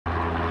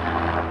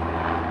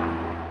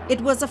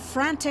It was a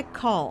frantic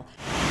call.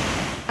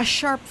 A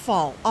sharp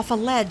fall off a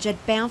ledge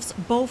at Banff's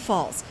Bow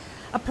Falls.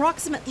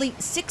 Approximately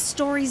 6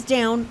 stories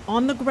down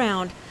on the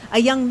ground, a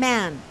young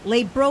man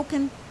lay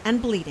broken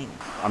and bleeding.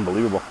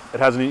 Unbelievable. It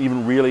hasn't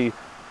even really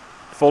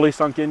fully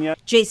sunk in yet.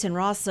 Jason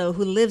Rosso,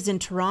 who lives in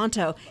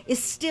Toronto,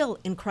 is still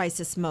in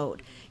crisis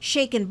mode,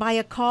 shaken by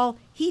a call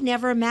he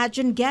never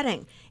imagined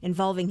getting,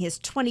 involving his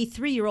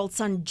 23-year-old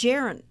son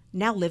Jaron,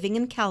 now living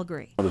in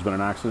Calgary. There's been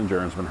an accident,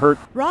 Jaron's been hurt.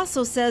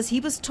 Rosso says he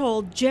was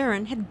told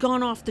Jaron had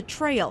gone off the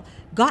trail,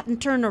 gotten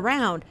turned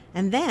around,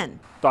 and then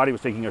Thought he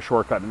was taking a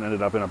shortcut and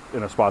ended up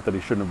in a spot that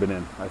he shouldn't have been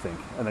in, I think.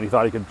 And then he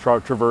thought he could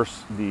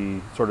traverse the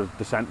sort of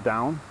descent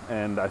down,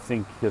 and I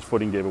think his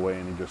footing gave away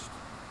and he just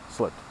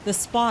slipped. The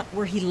spot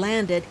where he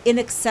landed,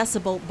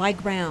 inaccessible by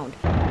ground.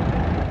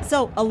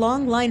 So a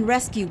long line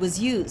rescue was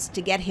used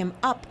to get him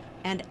up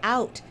and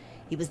out.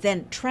 He was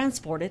then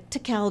transported to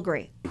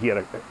Calgary. He had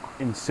an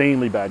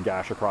insanely bad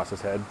gash across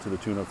his head to the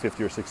tune of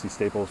 50 or 60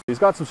 staples. He's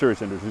got some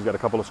serious injuries. He's got a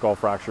couple of skull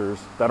fractures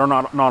that are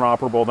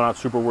non-operable. They're not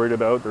super worried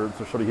about. They're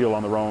sort of heal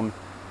on their own.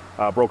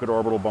 Broken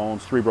orbital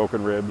bones, 3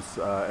 broken ribs,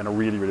 and a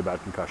really, really bad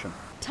concussion.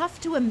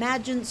 Tough to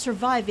imagine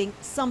surviving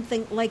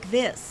something like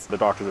this. The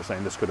doctors are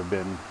saying this could have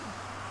been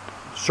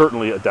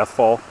certainly a death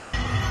fall.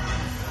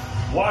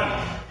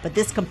 But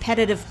this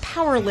competitive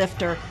power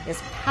lifter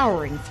is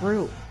powering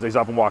through. He's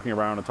up and walking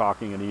around and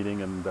talking and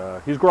eating,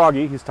 and he's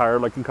groggy, he's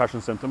tired, like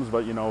concussion symptoms,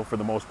 but you know, for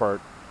the most part,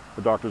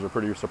 the doctors are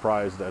pretty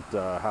surprised at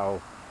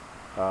how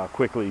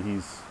quickly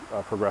he's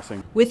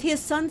progressing. With his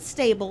son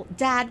stable,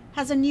 Dad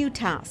has a new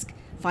task,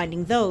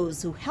 finding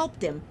those who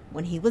helped him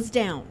when he was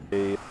down.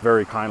 They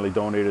very kindly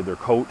donated their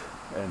coat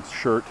and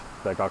shirt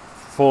that got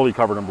fully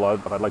covered in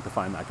blood, but I'd like to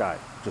find that guy.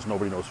 Just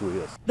nobody knows who he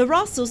is. The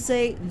Rossos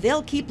say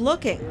they'll keep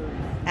looking,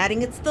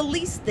 adding it's the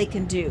least they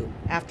can do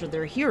after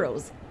their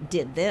heroes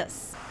did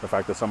this. The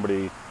fact that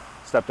somebody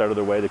stepped out of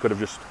their way, they could have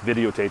just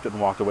videotaped it and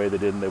walked away. They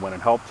didn't. They went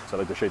and helped. So I'd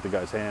like to shake the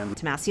guy's hand.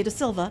 Tomasia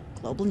DaSilva,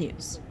 Global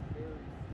News.